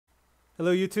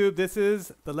Hello, YouTube. This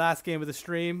is the last game of the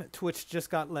stream. Twitch just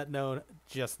got let known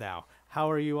just now.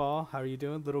 How are you all? How are you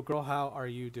doing? Little girl, how are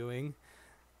you doing?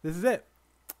 This is it.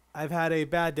 I've had a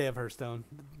bad day of Hearthstone.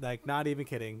 Like, not even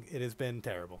kidding. It has been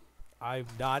terrible. I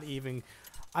don't even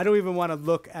want to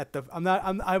look at the...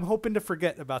 I'm hoping to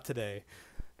forget about today.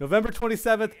 November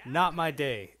 27th, not my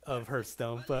day of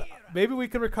Hearthstone. But maybe we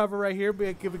can recover right here.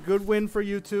 Give a good win for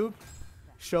YouTube.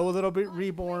 Show a little bit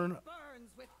reborn.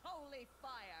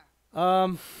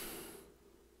 Yeah,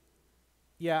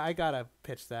 I gotta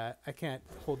pitch that. I can't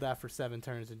hold that for 7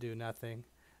 turns and do nothing.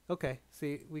 Okay,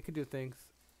 see, we can do things.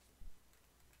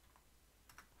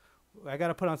 I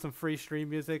gotta put on some free stream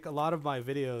music. A lot of my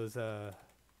videos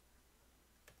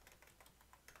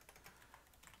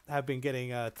have been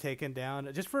getting taken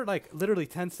down just for like literally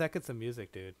 10 seconds of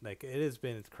music, dude. Like, it has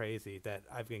been crazy that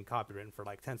I've been copywritten for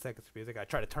like 10 seconds of music. I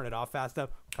try to turn it off fast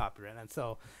enough, copywritten. And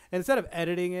so instead of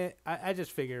editing it, I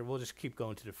just figure we'll just keep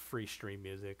going to the free stream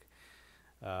music.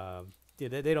 Yeah,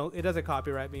 they don't, it doesn't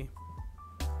copyright me,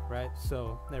 right?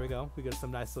 So there we go. We got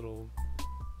some nice little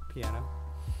piano.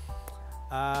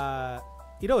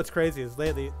 You know what's crazy is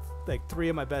lately, like 3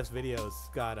 of my best videos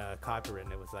got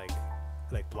copywritten. It was like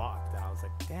blocked, and I was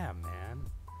like, damn, man.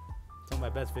 Some of my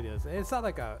best videos. It's not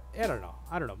like I don't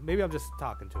know. Maybe I'm just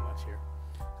talking too much here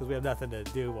because we have nothing to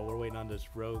do while we're waiting on this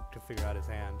rogue to figure out his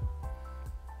hand.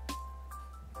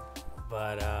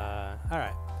 But all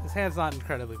right, his hand's not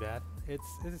incredibly bad. It's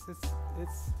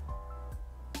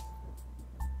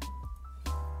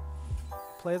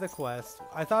play the quest.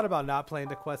 I thought about not playing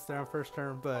the quest there on first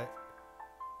turn, but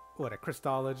what, a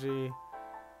Christology?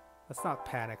 Let's not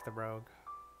panic the rogue.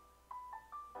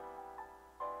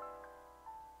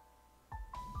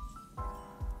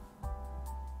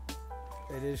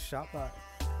 It is Shotbot.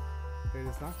 It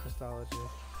is not Christology.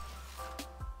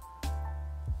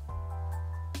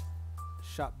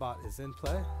 Shotbot is in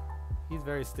play. He's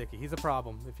very sticky. He's a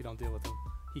problem if you don't deal with him.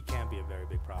 He can be a very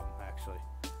big problem, actually.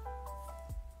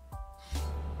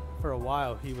 For a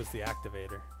while, he was the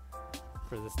activator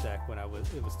for this deck when it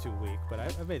was too weak, but I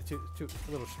made it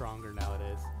a little stronger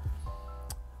nowadays.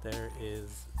 There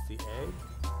is the egg.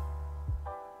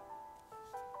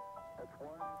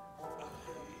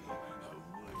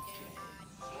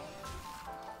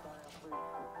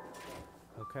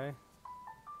 Okay.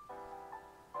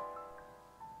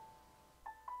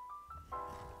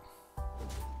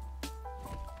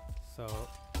 So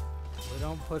we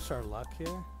don't push our luck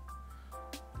here.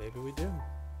 Maybe we do.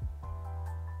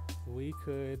 We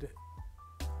could.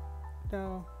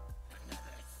 No.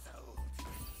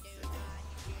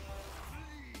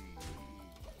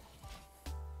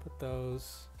 Put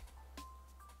those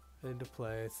into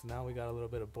place. Now we got a little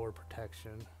bit of board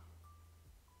protection.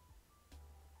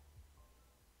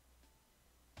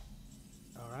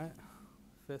 Alright.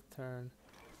 5th turn.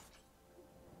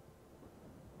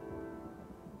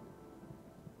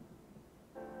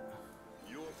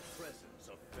 Your presence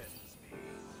offends me.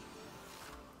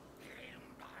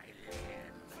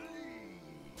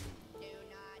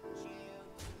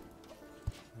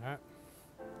 Alright.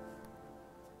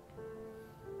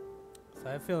 So I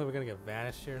have a feeling we're gonna get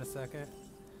vanished here in a second.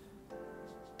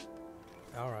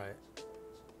 Alright.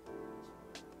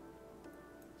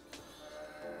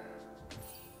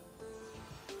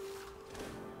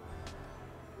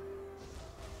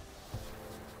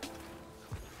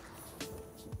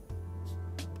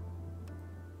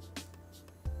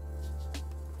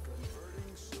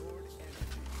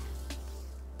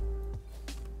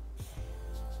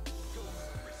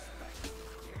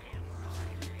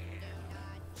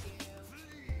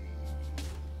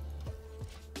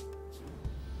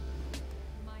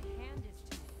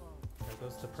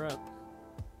 To prep.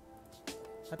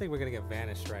 I think we're gonna get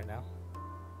vanished right now.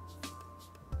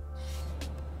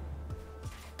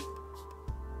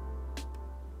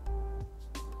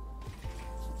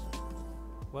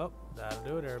 Well, that'll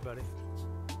do it, everybody.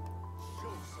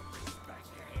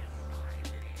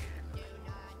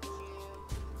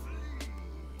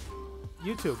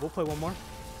 YouTube, we'll play one more.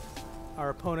 Our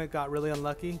opponent got really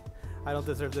unlucky. I don't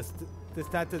deserve this.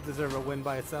 That did deserve a win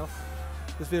by itself.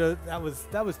 This video,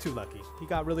 that was too lucky. He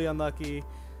got really unlucky.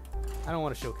 I don't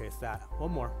want to showcase that. One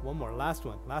more. Last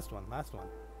one.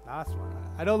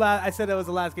 I know I said that was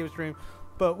the last game stream,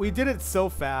 but we did it so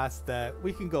fast that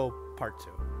we can go part 2.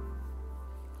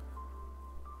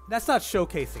 That's not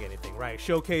showcasing anything, right?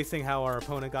 Showcasing how our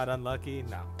opponent got unlucky.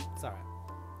 No, it's all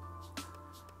right.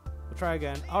 We'll try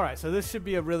again. All right, so this should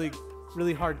be a really,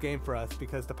 really hard game for us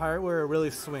because the Pirate Warrior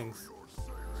really swings.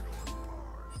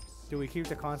 Do we keep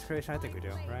the consecration? I think we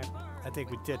do, right? I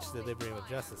think we ditch the Liberating of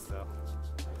Justice, though.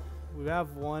 We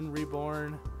have 1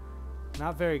 reborn.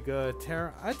 Not very good.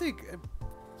 I think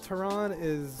Terran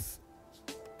is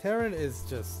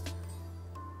just.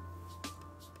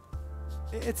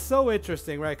 It's so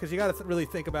interesting, right? Because you got to really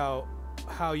think about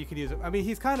how you could use it. I mean,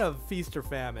 he's kind of feast or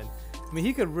famine. I mean,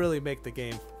 he could really make the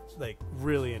game like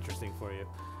really interesting for you,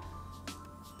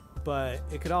 but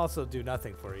it could also do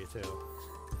nothing for you too.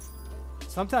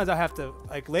 Sometimes I have to,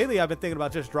 like lately I've been thinking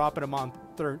about just dropping him on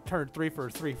turn 3 for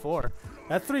 3/4.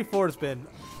 That 3/4 has been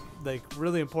like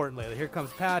really important lately. Here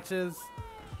comes Patches.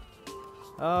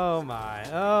 Oh my,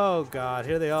 oh god,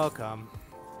 here they all come.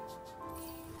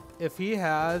 If he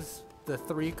has the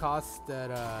 3 costs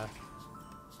that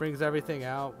brings everything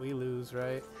out, we lose,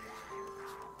 right?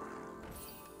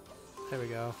 There we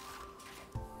go.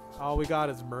 All we got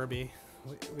is Murby.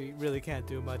 We really can't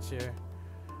do much here.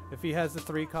 If he has the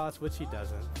 3 costs, which he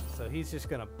doesn't, so he's just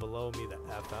gonna blow me the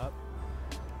F up.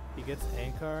 He gets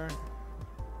Ankar.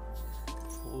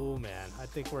 Oh man, I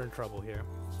think we're in trouble here.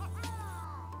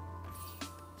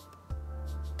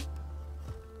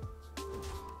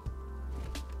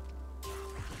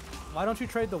 Why don't you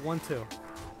trade the 1/2?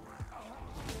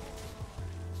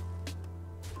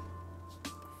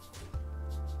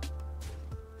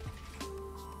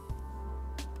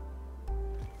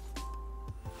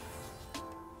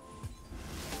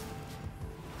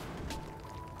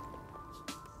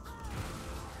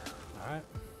 Alright.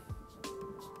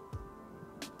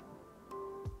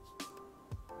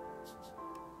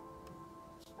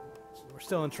 We're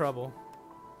still in trouble.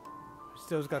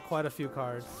 Still's got quite a few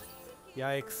cards.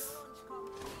 Yikes.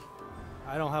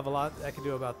 I don't have a lot I can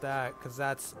do about that because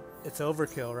it's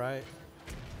overkill, right?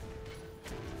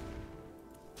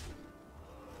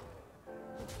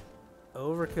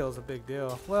 Overkill is a big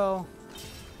deal. Well,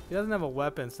 he doesn't have a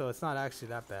weapon, so it's not actually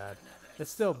that bad.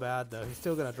 It's still bad though. He's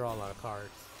still gonna draw a lot of cards.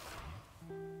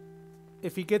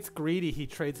 If he gets greedy, he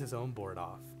trades his own board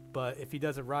off. But if he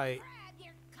does it right,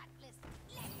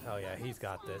 oh yeah, he's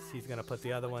got this. He's gonna put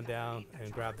the other one down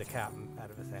and grab the captain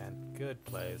out of his hand. Good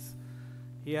plays.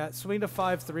 Yeah, swing to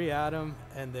 5/3 at him,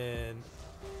 and then,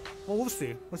 well, we'll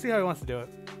see. We'll see how he wants to do it.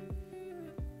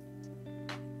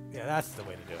 Yeah, that's the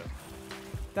way to do it.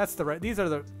 That's the right. These are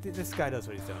the. This guy knows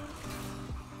what he's doing.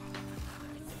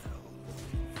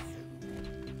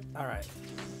 All right.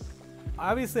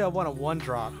 Obviously, I want a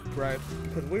 1-drop, right?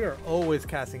 Because we are always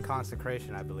casting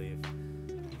Consecration, I believe.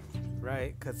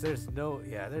 Right? Because there's no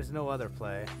other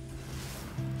play.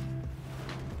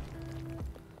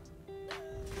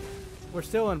 We're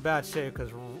still in bad shape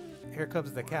because here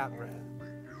comes the cat.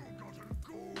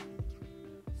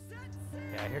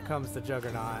 Yeah, here comes the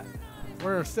Juggernaut.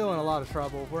 We're still in a lot of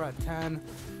trouble. We're at 10.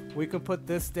 We can put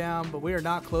this down, but we are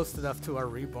not close enough to our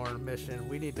Reborn mission.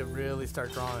 We need to really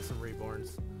start drawing some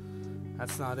Reborns.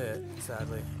 That's not it,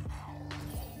 sadly.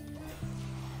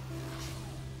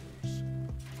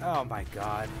 Oh my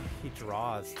god, he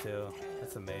draws too.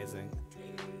 That's amazing.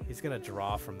 He's gonna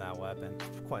draw from that weapon.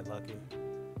 Quite lucky.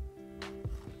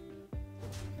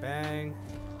 Bang.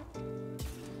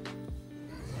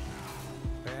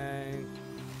 Bang.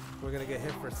 We're gonna get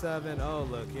hit for 7. Oh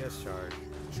look, he has charge.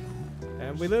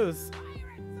 And we lose.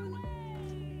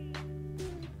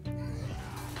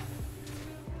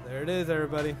 There it is,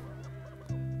 everybody.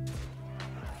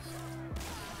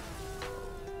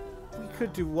 We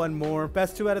could do one more.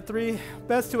 Best 2 out of 3?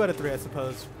 Best 2 out of 3, I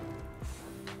suppose.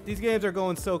 These games are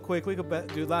going so quick. We could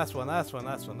do last one. Last 2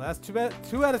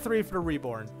 out of 3 for the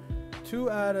Reborn. 2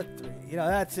 out of 3. You know,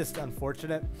 that's just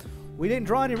unfortunate. We didn't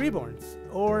draw any Reborns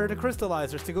or the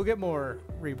Crystallizers to go get more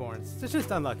Reborns. It's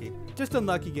just unlucky. Just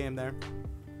unlucky game there.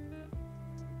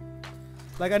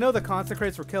 Like, I know the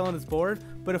Consecrates were killing his board,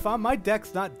 but if my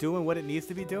deck's not doing what it needs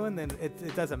to be doing, then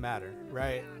it doesn't matter,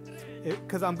 right?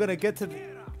 Because I'm going to get to...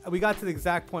 We got to the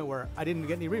exact point where I didn't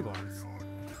get any Reborns.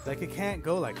 Like, it can't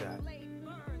go like that.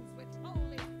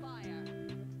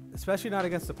 Especially not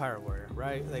against the Pirate Warrior,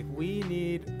 right? Like, we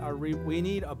need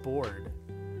a board.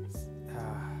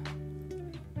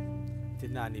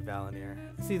 Did not need Valinir.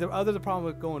 See, the problem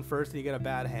with going first and you get a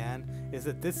bad hand is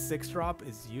that this 6-drop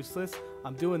is useless.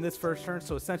 I'm doing this first turn,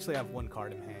 so essentially I have 1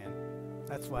 card in hand.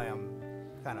 That's why I'm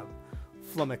kind of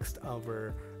flummoxed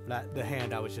over the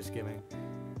hand I was just giving.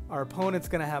 Our opponent's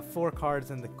going to have 4 cards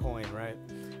in the coin, right?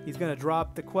 He's going to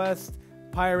drop the quest,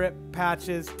 Pirate,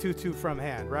 Patches, 2/2 from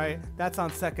hand, right? That's on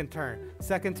second turn.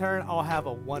 Second turn, I'll have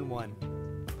a 1/1.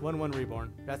 1/1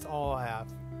 Reborn. That's all I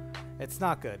have. It's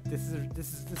not good. This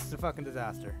is a fucking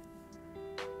disaster.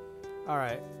 All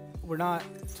right, we're not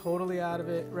totally out of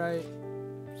it, right?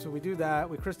 So we do that.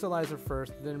 We crystallize her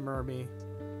first, then Murmy.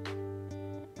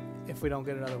 If we don't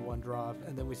get another 1-drop,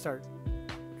 and then we start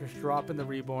just dropping the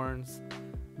Reborns.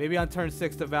 Maybe on turn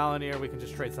 6 to Valenier we can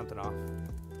just trade something off.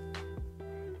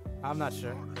 I'm not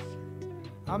sure.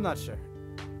 I'm not sure.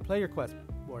 Play your quest,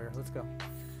 warrior. Let's go.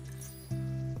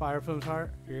 Fire Plume's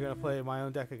Heart. You're gonna play my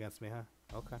own deck against me,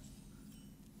 huh? Okay.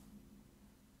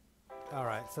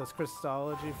 Alright, so it's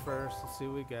Crystology first. Let's see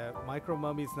what we get. Micro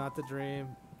Mummy's not the dream.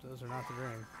 Those are not the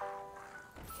dream.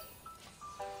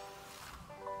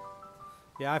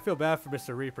 Yeah, I feel bad for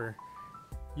Mr. Reaper.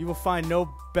 You will find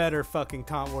no better fucking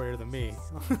taunt warrior than me.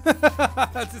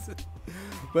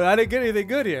 But I didn't get anything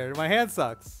good here. My hand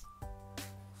sucks.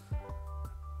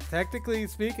 Technically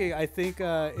speaking, I think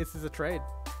this is a trade.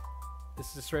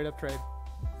 This is a straight up trade.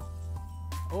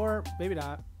 Or maybe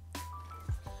not.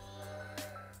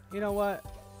 You know what?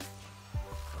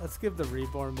 Let's give the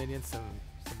Reborn minion some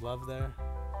love there.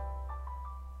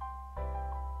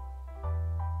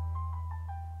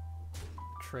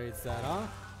 Trades that off.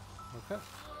 Okay.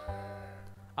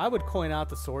 I would coin out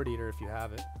the Sword Eater if you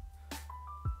have it.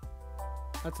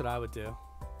 That's what I would do.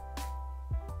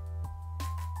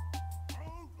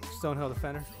 Stonehill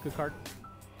Defender. Good card.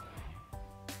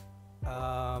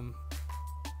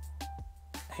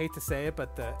 Hate to say it,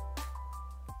 but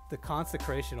the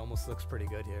Consecration almost looks pretty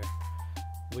good here.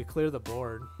 We clear the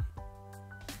board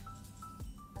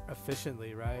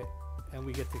efficiently, right? And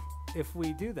we get to, if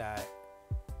we do that,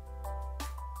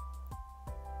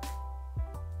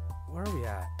 where are we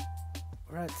at?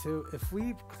 We're at 2. If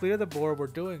we clear the board, we're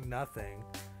doing nothing.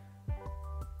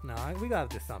 No, we gotta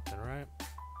do something, right?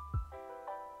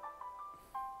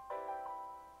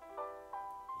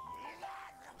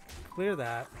 Clear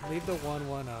that. Leave the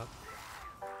 1/1 up.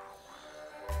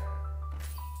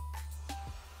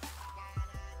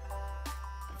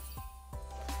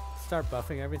 Start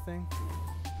buffing everything.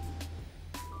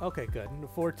 Okay, good. The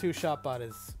 4/2 shot bot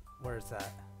is, where is that?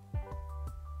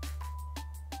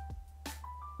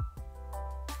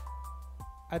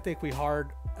 I think we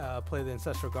hard play the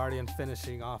Ancestral Guardian,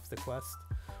 finishing off the quest.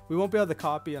 We won't be able to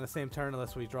copy on the same turn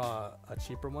unless we draw a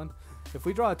cheaper one. If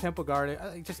we draw a Temple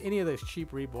Guardian, just any of those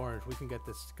cheap Reborns, we can get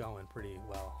this going pretty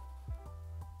well.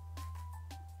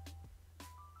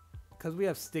 Because we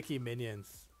have sticky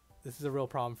minions. This is a real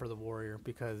problem for the warrior,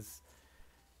 because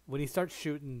when he starts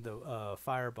shooting the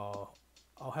fireball,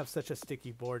 I'll have such a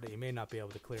sticky board that he may not be able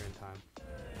to clear in time.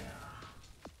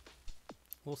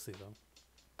 We'll see though.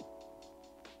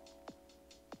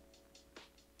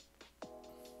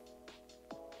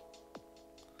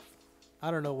 I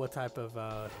don't know what type of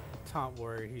taunt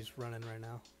warrior he's running right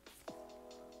now.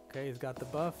 Okay, he's got the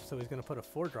buff, so he's going to put a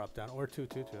 4-drop down, or 2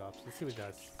 2-drops. Let's see what he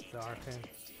does. The Arcane.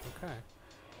 Okay,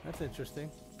 that's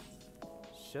interesting.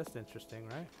 It's just interesting,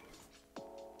 right?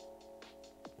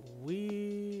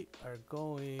 We are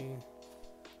going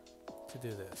to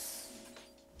do this.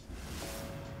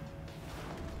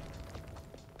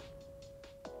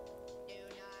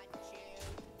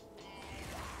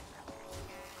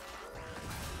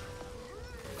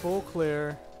 Full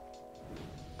clear.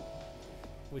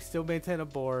 We still maintain a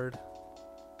board.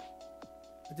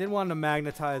 I didn't want to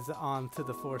magnetize onto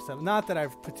the 4/7. Not that I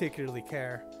particularly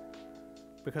care,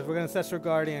 because we're going to Ancestral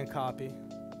Guardian copy.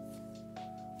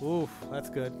 Oof,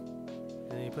 that's good.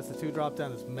 And he puts the 2-drop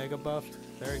down. It's mega buffed.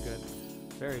 Very good.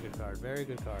 Very good card. Very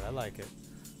good card. I like it.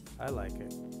 I like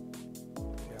it.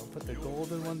 Yeah, we'll put the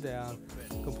golden one down.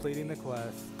 Completing the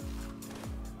quest.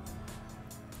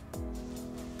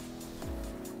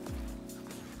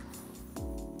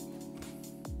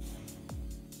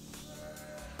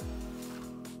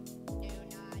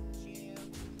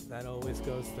 That always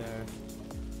goes there.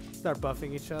 Start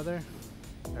buffing each other.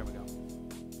 There we go.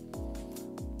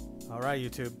 All right,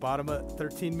 YouTube. Bottom of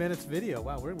 13 minutes video.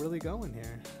 Wow, we're really going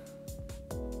here.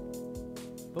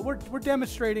 But we're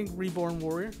demonstrating Reborn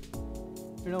Warrior.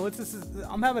 You know,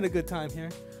 I'm having a good time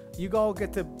here. You all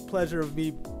get the pleasure of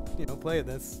me, you know, playing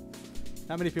this.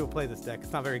 Not many people play this deck.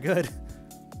 It's not very good.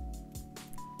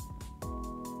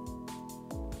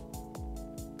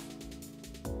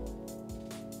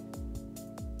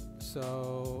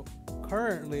 So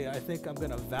currently, I think I'm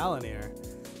gonna Valenier,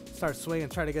 start swinging,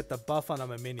 try to get the buff on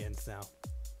my minions now,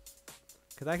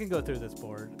 because I can go through this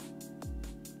board,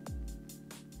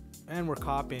 and we're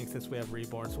copying since we have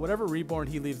Reborn. So whatever Reborn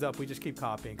he leaves up, we just keep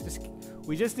copying.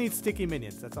 We just need sticky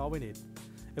minions. That's all we need.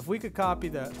 If we could copy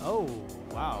the, oh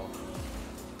wow.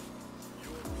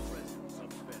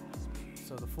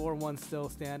 So the 4/1 still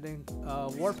standing.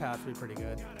 Warpath would be pretty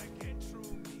good.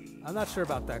 I'm not sure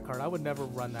about that card. I would never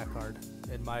run that card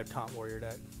in my Taunt Warrior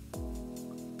deck.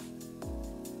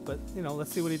 But, you know,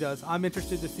 let's see what he does. I'm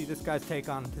interested to see this guy's take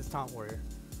on his Taunt Warrior.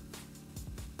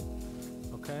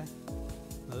 Okay.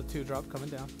 Another 2-drop coming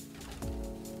down.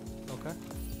 Okay.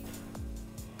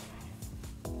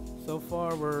 So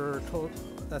far,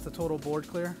 that's a total board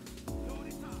clear.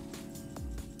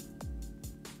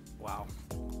 Wow.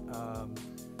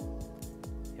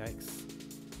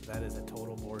 Yikes. That is a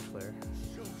total board clear.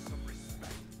 Show some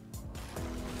respect.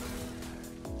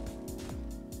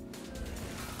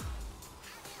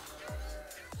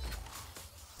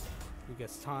 He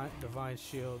gets taunt, divine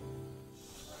shield.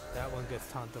 That one gets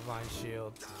taunt, divine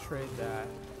shield. Trade that.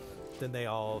 Then they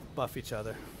all buff each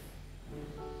other.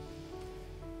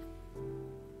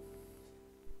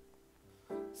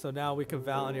 So now we can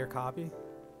Valinir copy.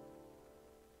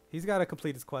 He's got to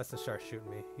complete his quest and start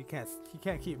shooting me. He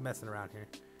can't keep messing around here.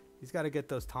 He's got to get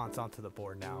those taunts onto the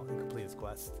board now and complete his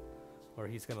quest, or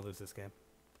he's gonna lose this game.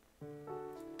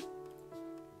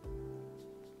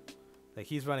 Like,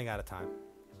 he's running out of time.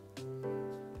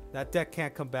 That deck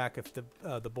can't come back if the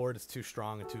board is too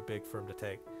strong and too big for him to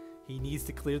take. He needs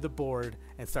to clear the board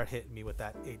and start hitting me with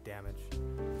that 8 damage.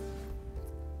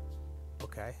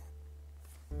 Okay.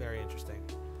 Very interesting.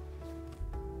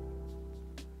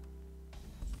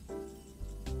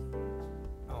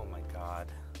 Oh my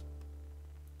god.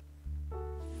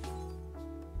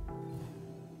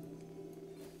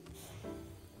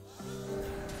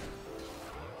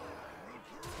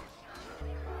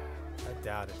 I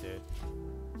doubt it, dude.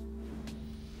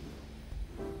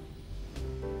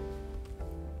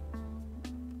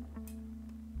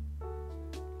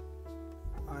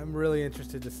 I'm really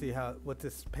interested to see what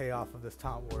this payoff of this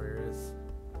taunt warrior is.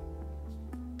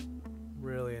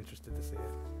 Really interested to see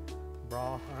it.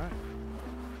 Brawl, alright.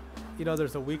 You know,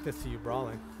 there's a weakness to you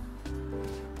brawling.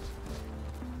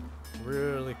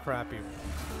 Really crappy.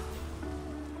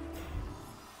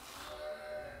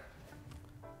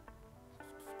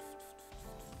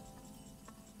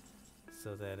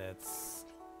 So then it's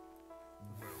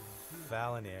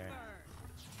Valinir.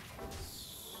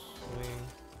 Swing,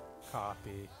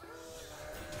 copy.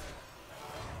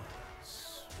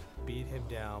 Beat him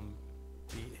down,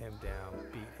 beat him down,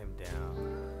 beat him down,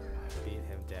 beat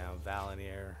him down.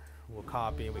 Valinir. We'll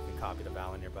copy and we can copy the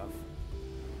Valinir buff.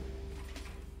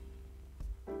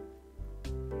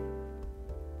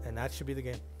 And that should be the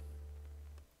game.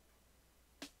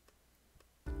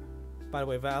 By the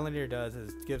way, Valinir does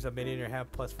is gives a minion you have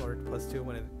 +4/+2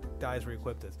 when it dies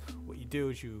re-equipped this. What you do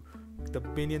is the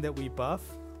minion that we buff,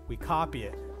 we copy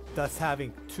it, thus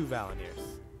having 2 Valinirs.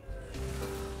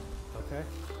 Okay?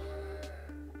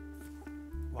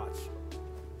 Watch.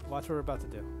 Watch what we're about to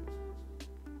do.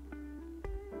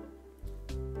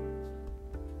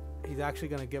 He's actually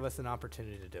going to give us an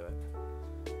opportunity to do it.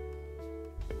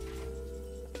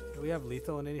 Do we have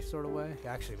lethal in any sort of way?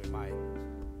 Actually, we might.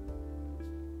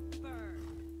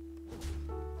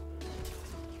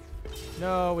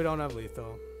 No, we don't have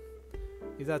lethal.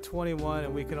 He's at 21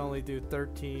 and we can only do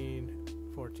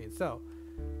 13, 14. So,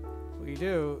 what you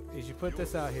do is you put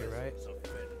this out here, right?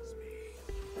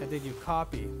 And then you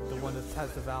copy the one that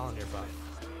has the Valinir buff.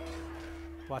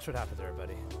 Watch what happens,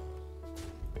 everybody.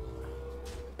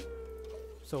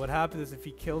 So what happens is if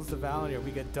he kills the Valinir, we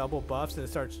get double buffs and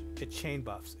it chain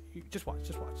buffs. Just watch,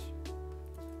 just watch.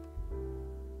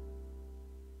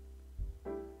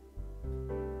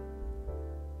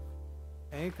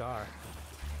 Ankar.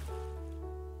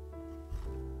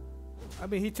 I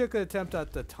mean, he took an attempt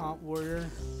at the taunt warrior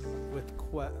with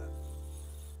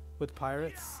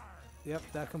pirates. Yep,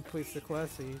 that completes the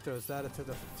quest. So he throws that into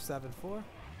the 7/4.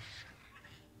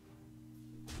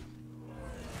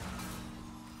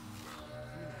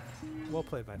 Well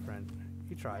played, my friend.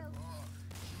 You tried.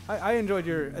 I enjoyed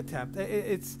your attempt.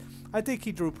 I think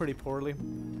he drew pretty poorly.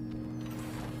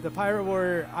 The pirate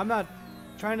warrior. I'm not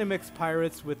trying to mix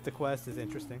pirates with the quest is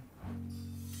interesting.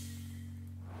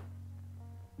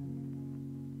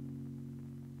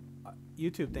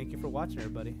 YouTube, thank you for watching,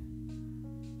 everybody.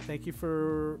 Thank you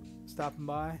for stopping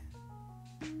by.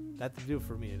 That's to do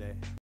for me today.